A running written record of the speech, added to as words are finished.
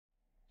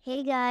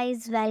Hey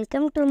guys,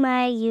 welcome to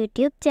my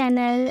YouTube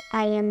channel.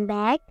 I am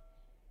back.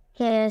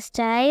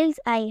 Hairstyles.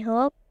 I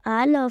hope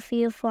all of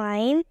you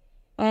fine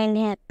and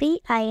happy.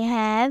 I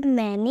have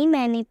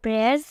many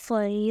prayers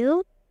for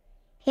you.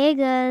 Hey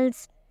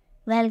girls,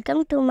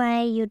 welcome to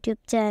my YouTube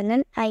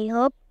channel. I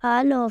hope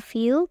all of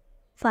you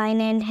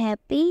fine and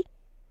happy.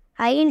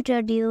 I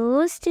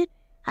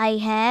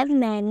have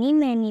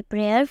many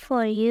prayers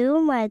for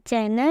you my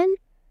channel.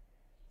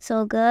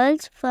 So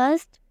girls,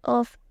 first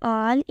of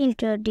all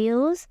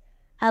introduce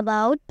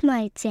about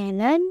my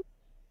channel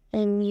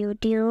in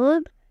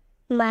YouTube.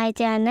 My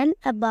channel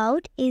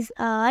about is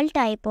all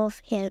type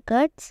of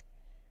haircuts,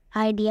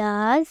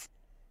 ideas.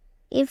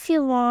 If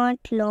you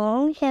want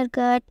long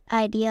haircut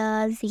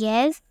ideas,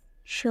 yes,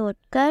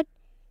 shortcut,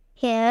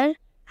 hair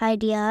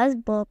ideas,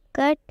 bob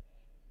cut,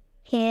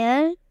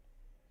 hair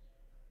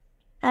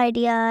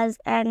ideas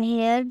and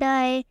hair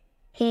dye,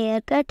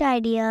 haircut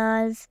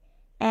ideas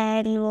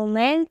and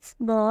women's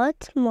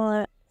both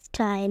more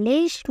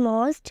stylish,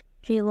 most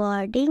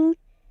rewarding.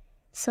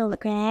 So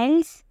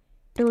friends,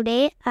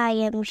 today I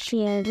am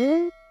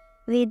sharing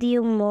with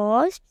you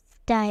most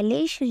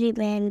stylish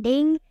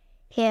remaining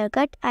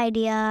haircut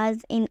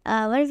ideas in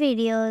our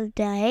videos,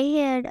 dye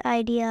hair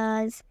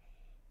ideas,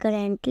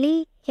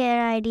 currently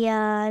hair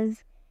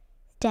ideas,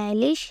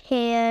 stylish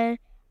hair,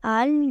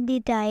 all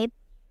the type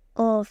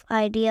of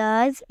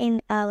ideas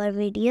in our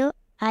video.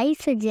 I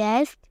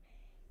suggest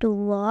to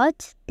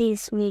watch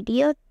this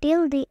video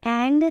till the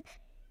end.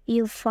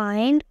 You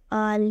find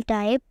all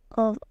type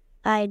of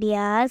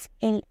ideas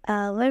in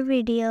our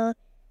video.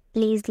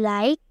 Please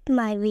like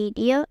my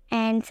video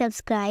and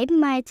subscribe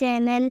my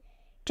channel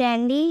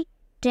trending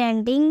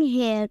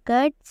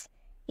haircuts.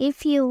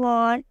 If you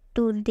want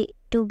to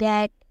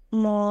get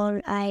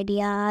more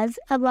ideas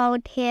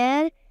about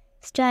hair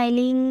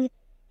styling,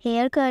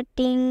 hair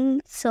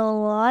cutting, so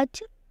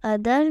watch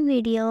other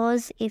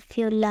videos. If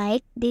you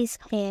like these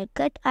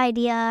haircut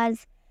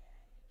ideas,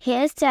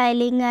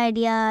 hairstyling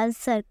ideas,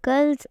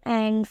 circles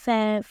and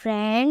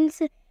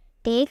friends,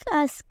 take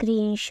a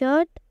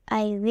screenshot.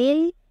 I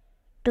will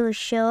to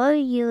show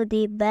you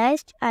the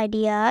best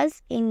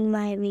ideas in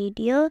my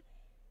video,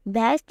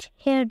 best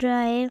hair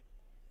dye,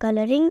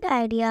 coloring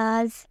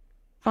ideas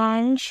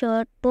and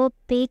short pop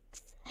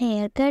pics,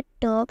 haircut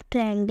top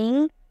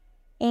trending,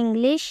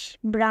 English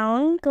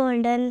brown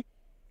golden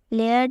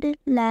layered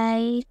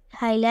light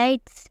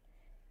highlights,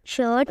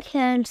 short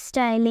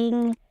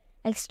hairstyling,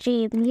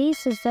 extremely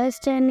super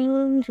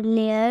stunning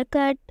layer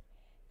cut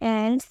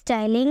and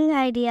styling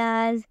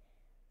ideas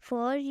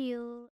for you.